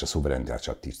integritását és a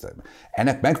szuverenitását tiszteletben.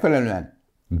 Ennek megfelelően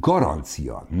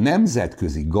garancia,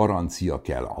 nemzetközi garancia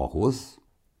kell ahhoz,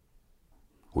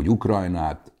 hogy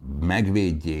Ukrajnát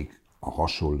megvédjék a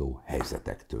hasonló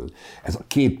helyzetektől. Ez a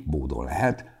 2 módon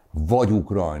lehet, vagy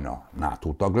Ukrajna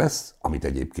NATO tag lesz, amit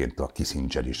egyébként a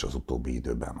Kissinger is az utóbbi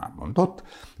időben már mondott,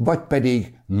 vagy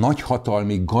pedig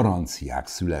nagyhatalmi garanciák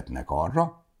születnek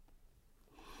arra,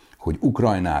 hogy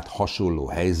Ukrajnát hasonló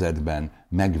helyzetben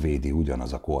megvédi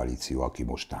ugyanaz a koalíció, aki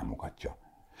most támogatja.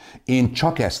 Én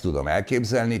csak ezt tudom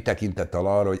elképzelni, tekintettel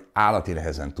arra, hogy állati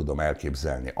nehezen tudom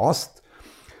elképzelni azt,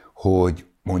 hogy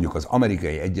mondjuk az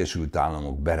Amerikai Egyesült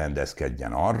Államok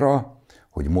berendezkedjen arra,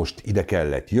 hogy most ide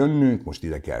kellett jönnünk, most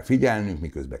ide kell figyelnünk,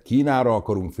 miközben Kínára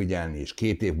akarunk figyelni, és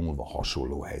 2 év múlva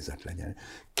hasonló helyzet legyen.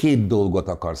 2 dolgot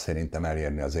akar szerintem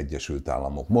elérni az Egyesült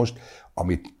Államok most,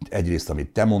 amit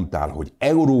te mondtál, hogy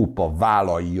Európa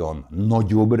vállaljon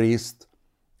nagyobb részt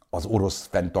az orosz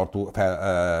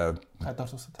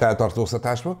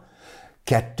feltartóztatásba.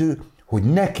 2, hogy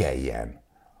ne kelljen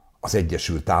az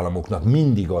Egyesült Államoknak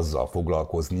mindig azzal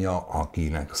foglalkoznia,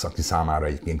 aki számára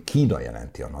egyébként Kína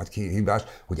jelenti a nagy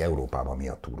kihívást, hogy Európában mi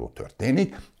a túró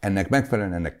történik. Ennek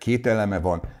megfelelően ennek 2 eleme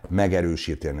van,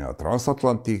 megerősíteni a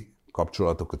transatlanti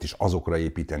kapcsolatokat és azokra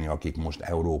építeni, akik most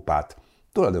Európát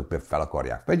tulajdonképpen fel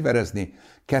akarják fegyverezni.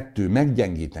 2,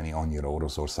 meggyengíteni annyira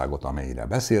Oroszországot, amennyire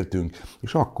beszéltünk,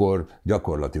 és akkor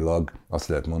gyakorlatilag azt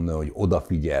lehet mondani, hogy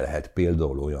odafigyelhet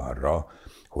például olyanra,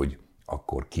 hogy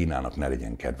akkor Kínának ne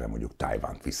legyen kedve mondjuk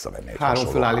Tajvánt visszavenni. 3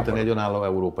 fölállítani egy önálló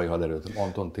európai haderőt.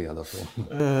 Anton, tiéd a szó.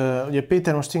 Ugye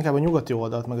Péter most inkább a nyugati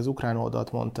oldalt, meg az ukrán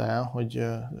oldalt mondta el, hogy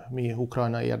mi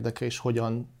Ukrajna érdeke és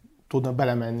hogyan tudna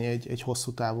belemenni egy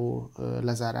hosszú távú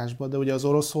lezárásba, de ugye az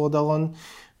orosz oldalon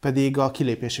pedig a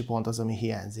kilépési pont az, ami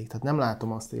hiányzik. Tehát nem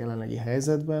látom azt a jelenlegi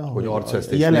helyzetben, hogy a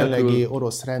jelenlegi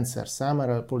orosz rendszer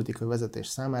számára, a politikai vezetés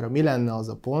számára mi lenne az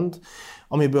a pont,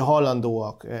 amiből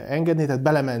hajlandóak engedni, tehát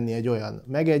belemenni egy olyan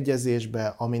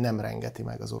megegyezésbe, ami nem rengeti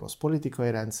meg az orosz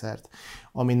politikai rendszert,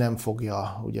 ami nem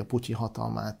fogja ugye Putyin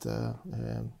hatalmát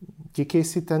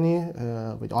kikészíteni,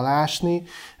 vagy alásni.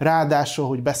 Ráadásul,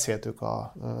 hogy beszéltük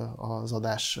az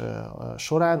adás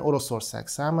során, Oroszország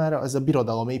számára ez a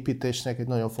birodalomépítésnek egy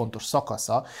nagyon fontos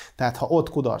szakasza, tehát ha ott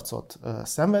kudarcot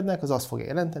szenvednek, az azt fogja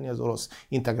jelenteni, az orosz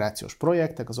integrációs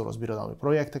projektek, az orosz birodalmi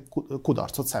projektek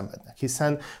kudarcot szenvednek.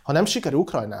 Hiszen ha nem sikerül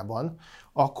Ukrajnában,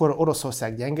 akkor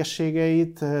Oroszország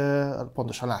gyengeségeit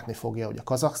pontosan látni fogja, hogy a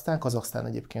Kazaksztán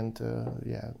egyébként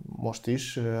ugye most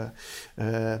is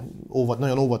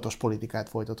nagyon óvatos politikát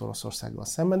folytat Oroszországgal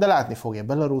szemben, de látni fogja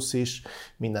Belarus is,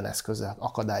 minden eszközzel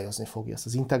akadályozni fogja ezt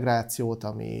az integrációt,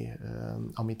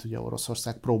 amit ugye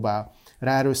Oroszország próbál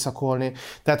ráerőszakolni.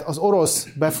 Tehát az orosz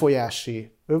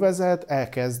befolyási övezet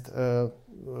elkezd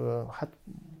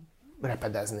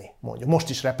repedezni, mondjuk. Most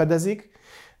is repedezik,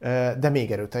 de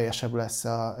még erőteljesebb lesz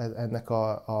ennek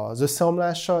az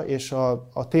összeomlása, és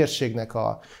a térségnek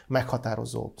a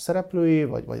meghatározó szereplői,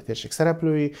 vagy a térség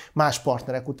szereplői más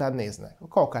partnerek után néznek. A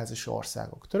kaukázisi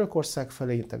országok Törökország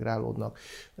felé integrálódnak,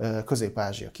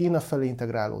 Közép-Ázsia Kína felé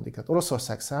integrálódik. Hát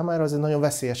Oroszország számára ez egy nagyon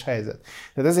veszélyes helyzet.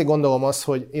 Tehát ezért gondolom azt,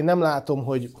 hogy én nem látom,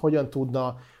 hogy hogyan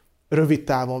tudna rövid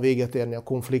távon véget érni a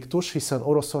konfliktus, hiszen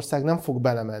Oroszország nem fog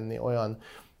belemenni olyan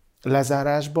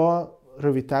lezárásba,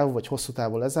 rövid távú vagy hosszú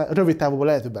távú rövid távúban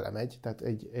lehet, hogy belemegy, tehát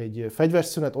egy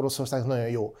fegyverszünet Oroszország nagyon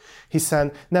jó,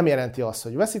 hiszen nem jelenti azt,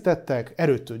 hogy veszítettek,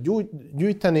 erőt tud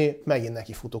gyűjteni, megint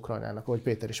neki fut Ukrajnának, ahogy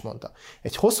Péter is mondta.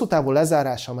 Egy hosszú távú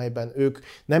lezárás, amelyben ők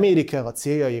nem érik el a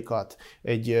céljaikat,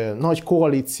 egy nagy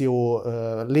koalíció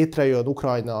létrejön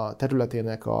Ukrajna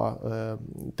területének a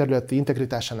területi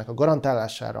integritásának a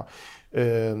garantálására,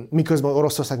 miközben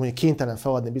Oroszország mondjuk kénytelen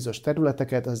feladni bizonyos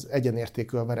területeket, az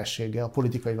egyenértékű a veresége, a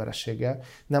politikai veresége.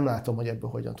 Nem látom, hogy ebből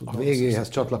hogyan tudnak. A végéhez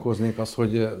csatlakoznék az,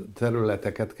 hogy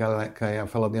területeket kelljen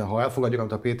feladni. Ha elfogadjuk,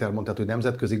 amit a Péter mondta, hogy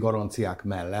nemzetközi garanciák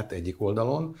mellett egyik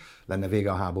oldalon lenne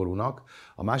vége a háborúnak,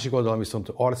 a másik oldalon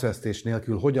viszont arcvesztés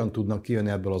nélkül hogyan tudnak kijönni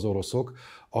ebből az oroszok,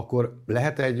 akkor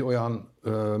lehet egy olyan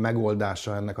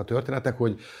megoldása ennek a történetek,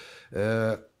 hogy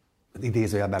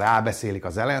idézőjelben rábeszélik a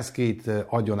Zelenszkijt,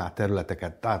 adjon át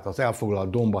területeket, tehát az elfoglalt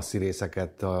Donbassi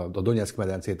részeket, a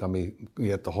Donetszk-medencét,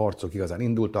 amiért a harcok igazán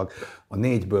indultak, a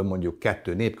 4-ből mondjuk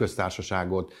 2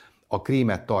 népköztársaságot, a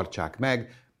Krímet tartsák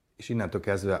meg, és innentől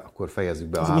kezdve akkor fejezzük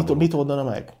be a háborút. Mit oldana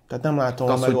meg? Tehát nem látom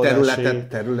az, a megoldási...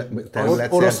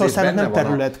 terület Oroszországnak nem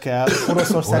terület kell.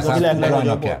 Oroszország a világ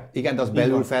legnagyobb. Igen, de az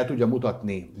belül fel tudja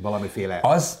mutatni valamiféle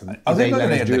az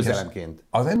egy győzelemként.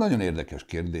 Az egy nagyon érdekes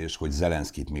kérdés, hogy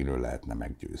Zelenszkijt miről lehetne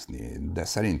meggyőzni, de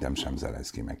szerintem sem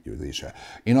Zelenszkij meggyőzése.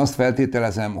 Én azt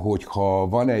feltételezem, hogy ha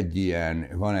van egy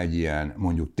ilyen,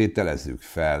 mondjuk tételezzük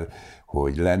fel,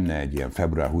 hogy lenne egy ilyen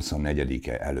február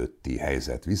 24-e előtti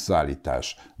helyzet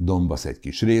visszaállítás, Donbass egy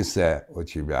kis része,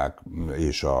 hogy hívják,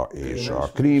 és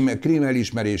a Krím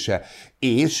elismerése,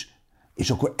 és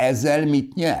akkor ezzel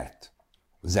mit nyert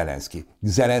Zelenszkij?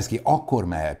 Zelenszkij akkor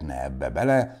mehetne ebbe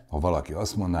bele, ha valaki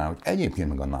azt mondaná, hogy egyébként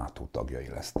meg a NATO tagjai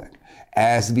lesznek.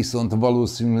 Ez viszont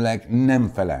valószínűleg nem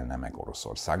felelne meg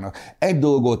Oroszországnak. Egy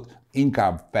dolgot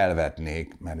inkább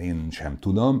felvetnék, mert én sem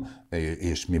tudom,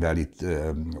 és mivel itt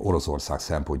Oroszország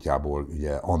szempontjából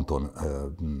ugye Anton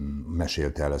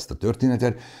mesélte el ezt a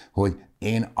történetet, hogy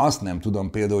én azt nem tudom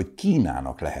például, hogy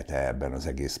Kínának lehet-e ebben az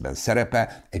egészben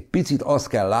szerepe. Egy picit azt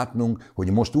kell látnunk,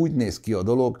 hogy most úgy néz ki a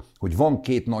dolog, hogy van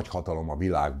 2 nagy hatalom a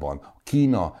világban,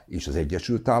 Kína és az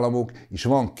Egyesült Államok, és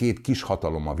van 2 kis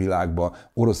hatalom a világban,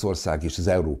 Oroszország és az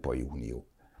Európai Unió.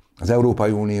 Az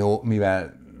Európai Unió,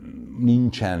 mivel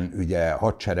nincsen ugye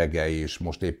hadserege, és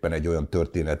most éppen egy olyan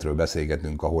történetről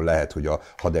beszélgetünk, ahol lehet, hogy a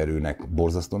haderőnek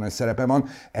borzasztó nagy szerepe van,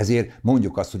 ezért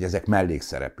mondjuk azt, hogy ezek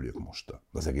mellékszereplők most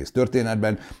az egész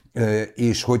történetben,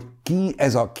 és hogy ki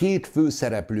ez a 2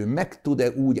 főszereplő meg tud-e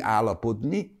úgy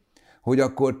állapodni, hogy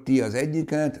akkor ti az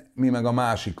egyiket, mi meg a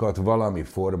másikat valami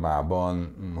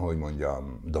formában, hogy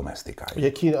mondjam,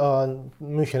 domesztikáljuk. Ugye a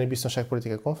Müncheni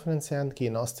Biztonságpolitikai Konferencián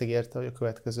Kína azt ígérte, hogy a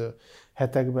következő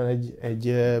hetekben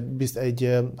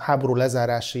egy háború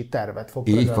lezárási tervet fog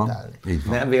prezentálni.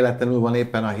 Nem véletlenül van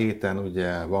éppen a héten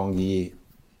ugye Wang Yi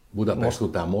Budapest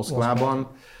után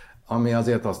Moszkvában, ami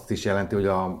azért azt is jelenti, hogy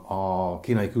a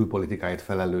kínai külpolitikáért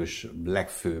felelős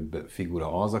legfőbb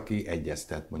figura az, aki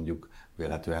egyeztet mondjuk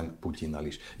véletlenül Putyinnal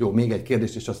is. Jó, még egy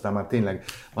kérdés, és aztán már tényleg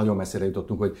nagyon messzire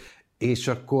jutottunk, hogy és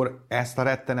akkor ezt a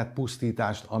rettenet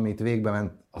pusztítást, amit végbe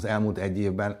ment az elmúlt 1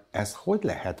 évben, ezt hogy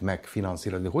lehet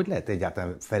megfinanszírozni, hogy lehet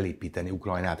egyáltalán felépíteni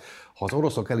Ukrajnát? Ha az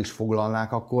oroszok el is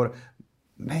foglalnák, akkor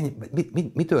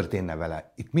mi történne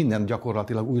vele? Itt minden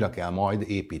gyakorlatilag újra kell majd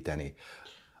építeni.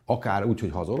 Akár úgy,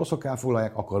 hogy ha az oroszok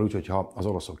elfoglalják, akár úgy, hogyha az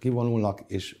oroszok kivonulnak,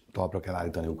 és talpra kell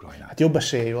állítani Ukrajnát. Hát jobb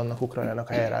esélyei vannak Ukrajnának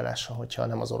a helyreállása, hogyha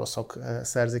nem az oroszok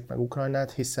szerzik meg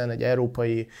Ukrajnát, hiszen egy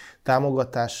európai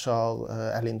támogatással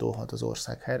elindulhat az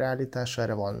ország helyreállítása.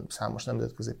 Erre van számos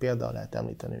nemzetközi példa, lehet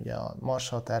említeni ugye a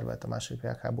Marshall tervet a második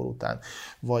világháború után,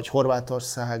 vagy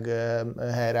Horvátország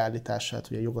helyreállítását,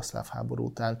 ugye a jugoszláv háború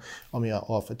után, ami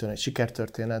alapvetően egy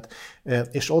sikertörténet.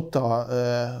 És ott,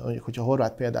 mondjuk, hogyha a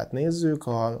horvát példát nézzük,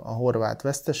 a horvát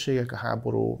veszteségek a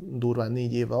háború durván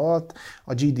 4 éve alatt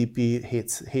a GDP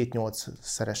 7-8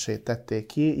 szeresét tették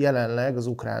ki. Jelenleg az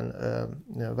ukrán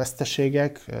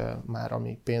veszteségek, már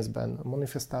ami pénzben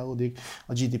manifestálódik,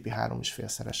 a GDP 3,5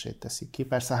 szeresét teszik ki.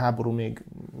 Persze a háború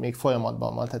még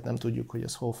folyamatban van, tehát nem tudjuk, hogy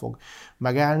ez hol fog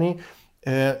megállni.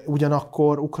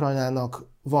 Ugyanakkor Ukrajnának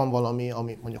van valami,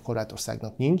 ami mondjuk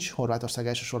Horvátországnak nincs. Horvátország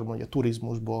elsősorban ugye a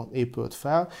turizmusból épült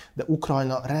fel, de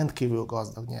Ukrajna rendkívül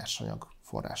gazdag nyersanyag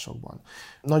forrásokban.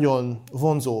 Nagyon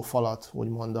vonzó falat,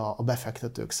 úgymond a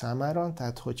befektetők számára,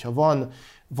 tehát hogyha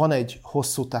van egy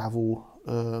hosszú távú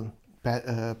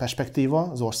perspektíva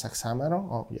az ország számára,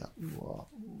 a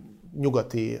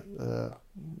nyugati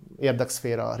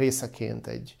érdekszféra részeként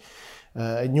egy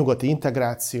nyugati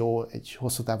integráció, egy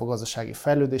hosszú távú gazdasági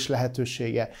fejlődés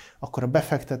lehetősége, akkor a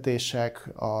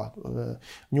befektetések, a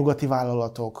nyugati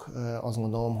vállalatok azt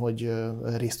gondolom, hogy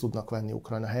részt tudnak venni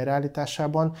Ukrajna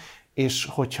helyreállításában, és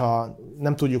hogyha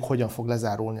nem tudjuk, hogyan fog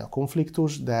lezárulni a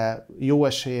konfliktus, de jó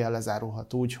eséllyel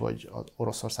lezárulhat úgy, hogy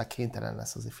Oroszország kénytelen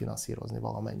lesz azért finanszírozni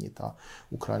valamennyit a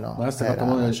Ukrajna helyreállításából. Azt akartam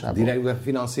mondani, hogy direkt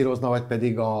finanszírozna, vagy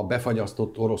pedig a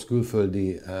befagyasztott orosz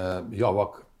külföldi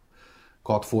javak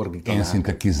Én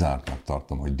szinte kizártnak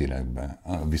tartom, hogy direktbe.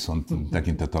 Viszont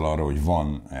tekintettel arra, hogy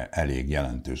van elég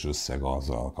jelentős összeg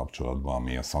azzal kapcsolatban,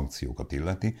 ami a szankciókat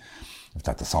illeti,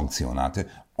 tehát a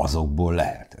szankcionát, azokból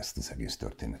lehet ezt az egész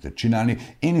történetet csinálni.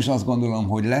 Én is azt gondolom,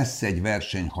 hogy lesz egy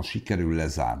verseny, ha sikerül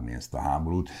lezárni ezt a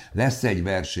háborút, lesz egy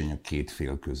verseny a 2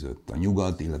 fél között, a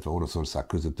nyugat, illetve Oroszország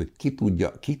között, hogy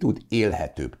ki tud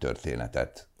élhetőbb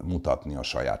történetet mutatni a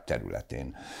saját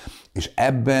területén. És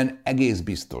ebben egész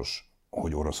biztos,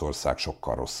 hogy Oroszország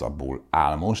sokkal rosszabbul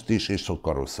áll most is, és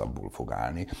sokkal rosszabbul fog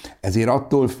állni. Ezért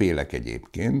attól félek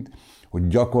egyébként, hogy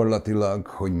gyakorlatilag,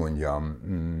 hogy mondjam,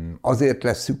 azért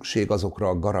lesz szükség azokra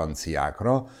a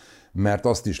garanciákra, mert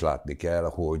azt is látni kell,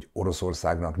 hogy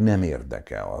Oroszországnak nem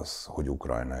érdeke az, hogy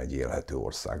Ukrajna egy élhető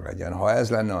ország legyen. Ha ez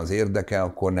lenne az érdeke,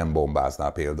 akkor nem bombázná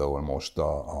például most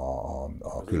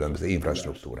a különböző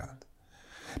infrastruktúrát.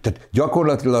 Tehát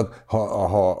gyakorlatilag,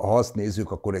 ha azt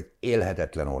nézzük, akkor egy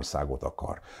élhetetlen országot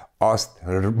akar. Azt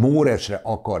móresre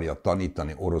akarja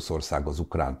tanítani Oroszország az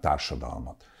ukrán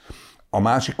társadalmat. A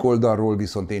másik oldalról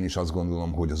viszont én is azt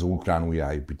gondolom, hogy az ukrán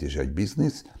újjáépítés egy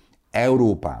biznisz.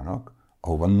 Európának,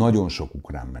 ahova nagyon sok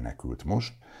ukrán menekült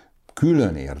most,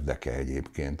 külön érdeke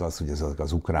egyébként az, hogy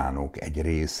az ukránok egy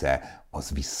része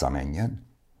az visszamenjen,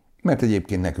 mert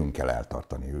egyébként nekünk kell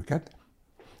eltartani őket.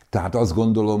 Tehát azt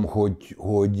gondolom,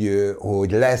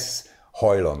 hogy lesz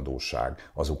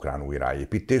hajlandóság az ukrán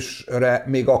újraépítésre,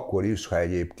 még akkor is, ha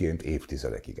egyébként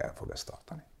évtizedekig el fog ezt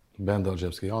tartani.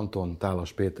 Bendarzsevszky Anton,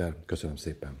 Tálas Péter, köszönöm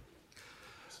szépen.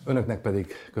 Önöknek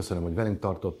pedig köszönöm, hogy velünk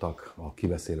tartottak, a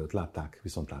kibeszélőt látták,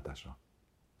 viszontlátásra.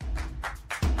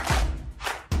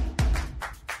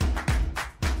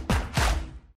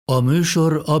 A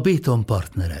műsor a Béton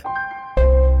partnere.